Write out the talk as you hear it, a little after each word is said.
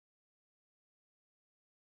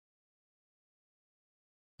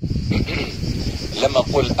لما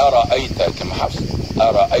نقول أرأيت كما حفص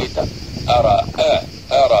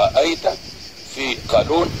أرأيت في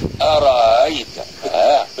قانون أرأيت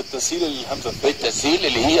بالتسهيل الهمزة، بالتسهيل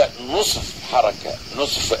اللي هي نصف حركة،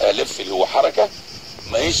 نصف ألف اللي هو حركة،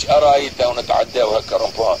 ما هيش أرأيت ونتعداه هكا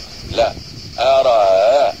رمبوها، لا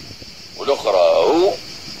أرى والأخرى أو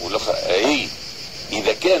والأخرى أي.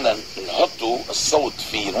 إذا كان نحطوا الصوت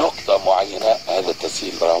في نقطة معينة هذا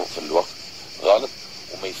التسهيل راهو في الوقت غلط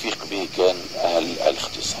وما يفيق به كان أهل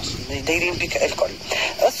الاختصاص. دايرين بك الكل.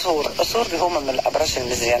 الصور اللي هما من الأبراج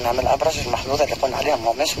المزيانة، من الأبراج المحظوظة اللي يقولون عليهم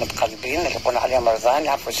هماش متقلبين، اللي يقولون عليهم مرزان،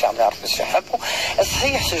 يعرفوا ايش يعملوا يعرفوا ايش يحبوا.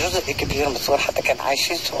 صحيح جزء كبير من الصور حتى كان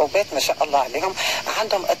عايشين صعوبات ما شاء الله عليهم،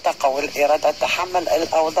 عندهم الطاقة والإرادة تحمل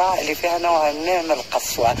الأوضاع اللي فيها نوع من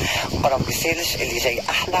القسوة. وقالوا بيسالش اللي جاي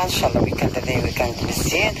أحلى إن شاء الله، ويكاند هذا ويكاند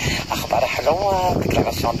مزيان، أخبار حلوة،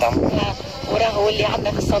 ديكلاراسيون دامور. وراه اللي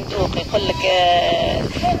عندنا في الصندوق يقول لك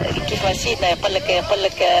كيف ما سيدنا يقول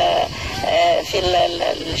لك في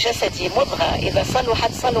الجسد مضغة إذا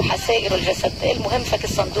صلح سائر الجسد. المهم فك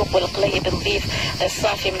الصندوق والقليب نظيف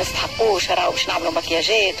الصافي ما نستحقوش راهو باش نعملوا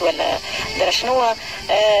مكياجات ولا درا شنو،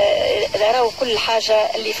 راهو كل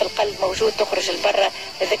حاجة اللي في القلب موجود تخرج لبرا،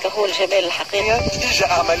 هذاك هو الجمال الحقيقي. ديجا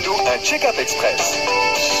عملوا ان تشيك اب اكسبريس.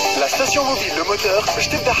 لا ستاسيون موبيل لو موتور باش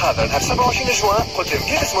تبدا حاضر نهار 27 جوان قدام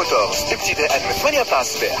كيرس موتورز ابتداء من 8 تاع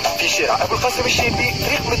الصباح في شارع ابو القاسم الشابي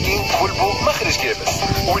طريق مدين بولبو مخرج كابس،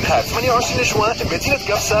 ونهار 28 جوان مدينة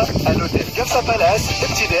قفصة الأوتيل قفصة بالاس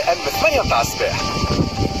ابتداء من 8 تاع الصباح.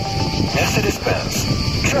 مرسيدس بنز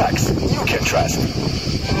تراكس يو كان تراست.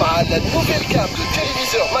 مع النوفيل كابل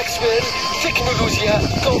تلفزيون ماكسويل، تكنولوجيا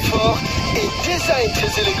كونفور اي ديزاين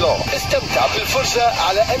تري إليغون. استمتع بالفرجة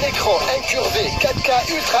على ان اكران انكورفي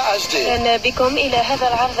 4K الترا اتش دي. اهلا بكم الى هذا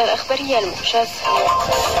العرض الاخباري الموجز.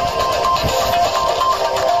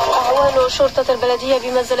 أعوان شرطة البلدية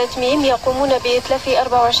بمنزلة ميم يقومون بإتلاف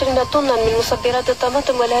 24 طنا من مصدرات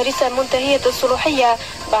الطماطم والهريسة منتهية الصلاحية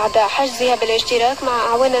بعد حجزها بالاشتراك مع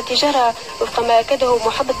أعوان التجارة، وفق ما أكده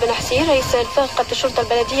محمد بن حسين رئيس فرقة الشرطة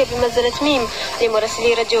البلدية بمنزلة ميم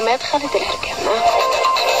لمراسلي راديو مات خالد الحركام.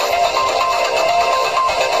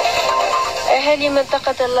 أهالي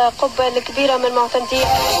منطقة القبة الكبيرة من معتمدين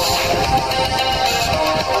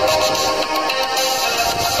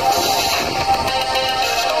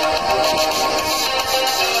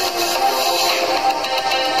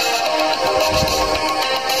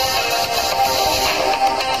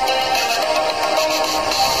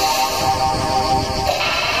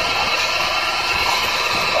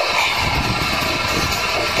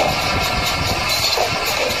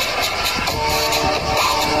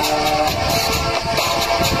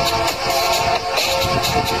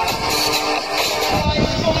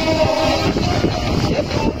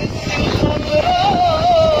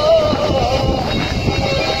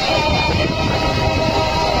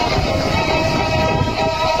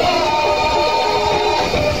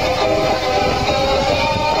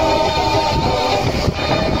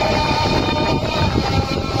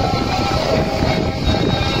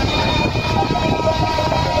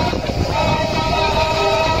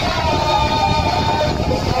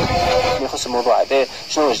الموضوع هذا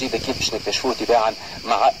شنو جديد اكيد باش نكتشفوه تباعا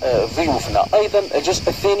مع ضيوفنا. ايضا الجزء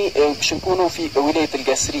الثاني باش نكونوا في ولايه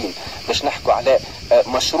القاسرين باش نحكوا على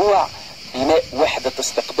مشروع بناء وحدة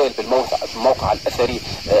استقبال بالموقع الأثري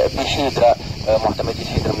بحيدرة، معتمدي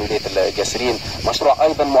حيدرة من ولاية القاسرين. مشروع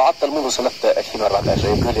أيضا معطل منذ سنة 2014،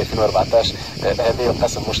 يقول 2014 هذا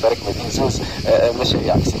القسم مشترك ما بين زوز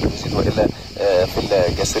مشاريع يزيدوا إلا في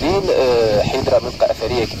القاسرين. حيدرة منطقة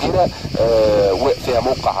أثرية كبيرة وفيها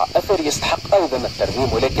موقع أثري يستحق أيضا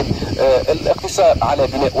الترميم، ولكن الاقتصار على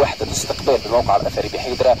بناء وحدة استقبال بالموقع الأثري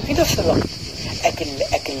بحيدرة. في نفس الوقت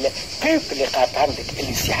اكل بيب اللي قاعد عندك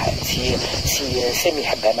اللي سي سامي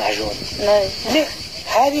يحبها معجون. لا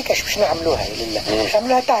هذه كاش باش نعملوها لله، باش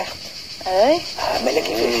نعملوها تاخت. اي مالك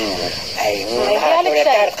كيفاش؟ اي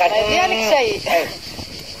يعني شيء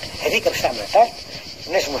هذيك باش نعملوها تاخت،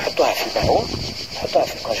 نجموا نحطوها في باعون، نحطوها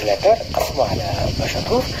في الكونجيلاتور، نقسموها على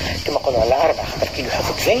باشاطوف كما قلنا على 4 كيلو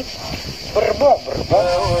حفظ زيت بالربع.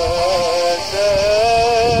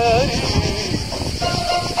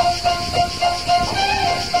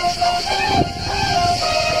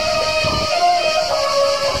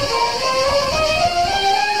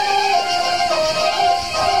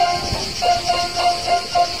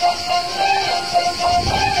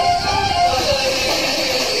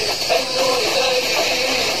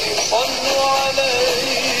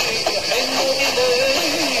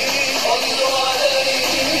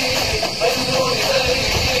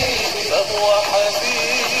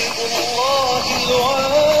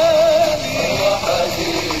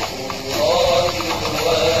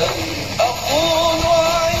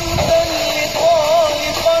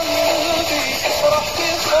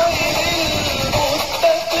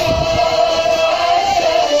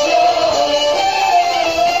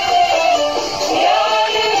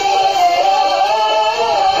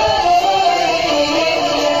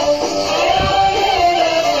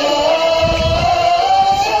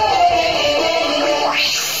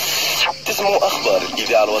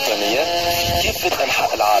 الإذاعة الوطنية كافة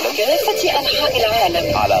أنحاء العالم، كافة أنحاء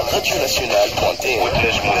العالم، على راديو ناسيونال .1.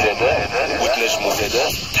 وتنجموا زادا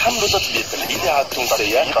تحملوا تطبيق الإذاعة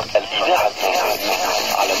التونسية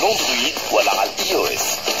على الأندرويد ولا على iOS.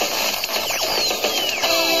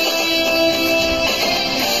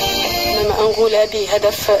 من أنغولا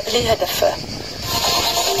بهدف لهدف.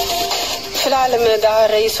 في العالم دعا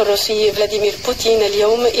الرئيس الروسي فلاديمير بوتين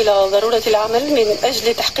اليوم إلى ضرورة العمل من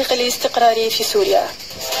أجل تحقيق الاستقرار في سوريا.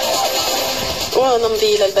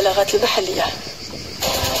 ونمضي إلى البلاغات المحلية.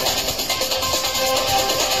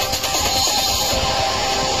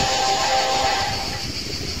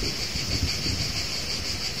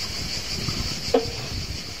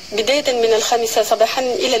 بداية من 5 صباحا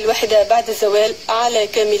إلى 1 بعد الزوال على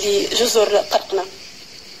كامل جزر قرقنة.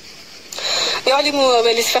 يعلم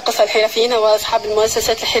والي صفاقس الحرفيين وأصحاب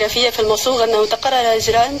المؤسسات الحرفية في المصوغ أنه تقرر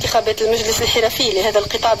إجراء انتخابات المجلس الحرفي لهذا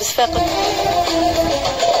القطاع بصفاقس.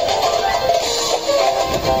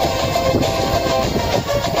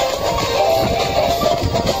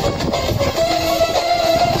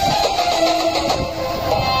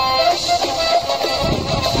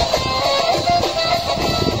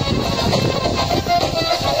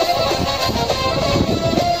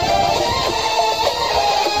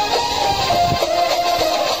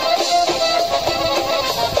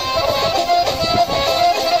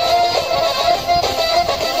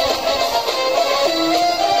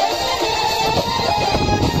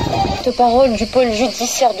 Parole du pôle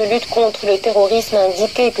judiciaire de lutte contre le terrorisme a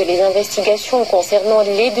indiqué que les investigations concernant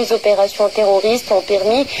les 2 opérations terroristes ont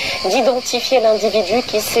permis d'identifier l'individu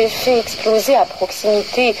qui s'est fait exploser à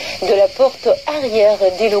proximité de la porte arrière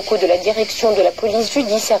des locaux de la direction de la police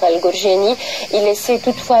judiciaire Al-Gorjani. Il s'est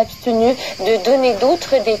toutefois abstenu de donner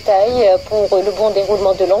d'autres détails pour le bon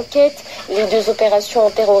déroulement de l'enquête. Les 2 opérations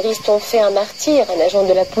terroristes ont fait un martyr, un agent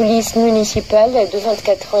de la police municipale de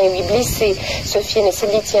 24 ans et 8 blessés. Sofiane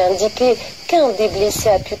Seliti a indiqué qu'un des blessés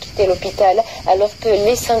a pu quitter l'hôpital alors que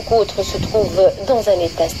les 5 autres se trouvent dans un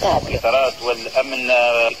état stable.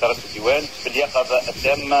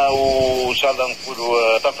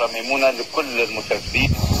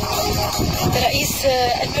 رئيس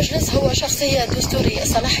المجلس هو شخصية دستورية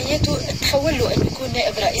صلاحياته تخول له أن يكون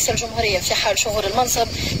نائب رئيس الجمهورية في حال شهور المنصب،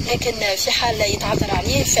 لكن في حال يتعذر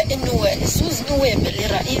عليه فإنه الزوز نواب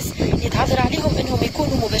للرئيس يتعذر عليهم أنهم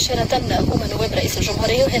يكونوا مباشرة هم نواب رئيس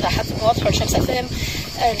الجمهورية، وهذا حسب ما وضحه شمس FM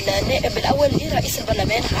النائب الأول لرئيس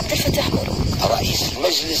البرلمان عبد الفتاح مورو. رئيس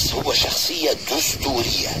المجلس هو شخصية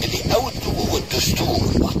دستورية اللي أوده هو الدستور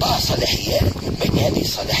وأعطاه صلاحيات. من هذه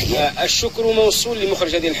الصلاحيات؟ الشكر موصول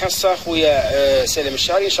لمخرج هذه الحصة خويا سالم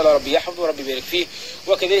الشعري، إن شاء الله ربي يحفظه وربي يبارك فيه،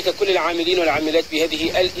 وكذلك كل العاملين والعاملات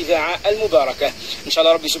بهذه الإذاعة المباركة. إن شاء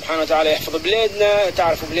الله ربي سبحانه وتعالى يحفظ بلادنا.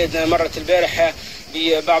 تعرفوا بلادنا مرت البارحة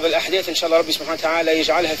ببعض الأحداث، إن شاء الله ربي سبحانه وتعالى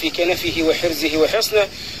يجعلها في كنفه وحرزه وحصنه.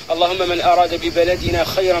 اللهم من أراد ببلدنا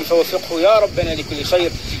خيرا فوفقه يا ربنا لكل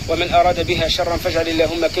خير، ومن أراد بها شرا فاجعل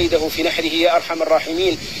اللهم كيده في نحره يا أرحم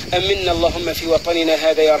الراحمين. أمنا اللهم في وطننا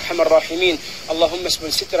هذا يا أرحم الراحمين. اللهم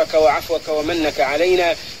اسبل سترك وعفوك ومنك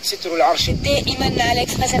علينا ستر العرش. دائما على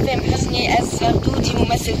إكسبريس FM حسني الزردودي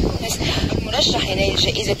ممثل تونس المرشح إلى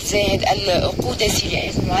جائزة زاهد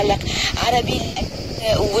القودسي المعلق عربي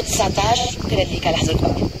و19. شكرا لك على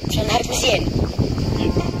حضوركم، عشان نهارك مزيان.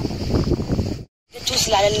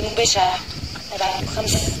 توصل على المباشرة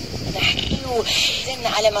 5 نحكيو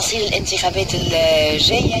على مصير الانتخابات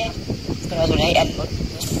الجاية. عضو الهيئة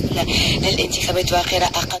للانتخابات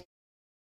وقراءة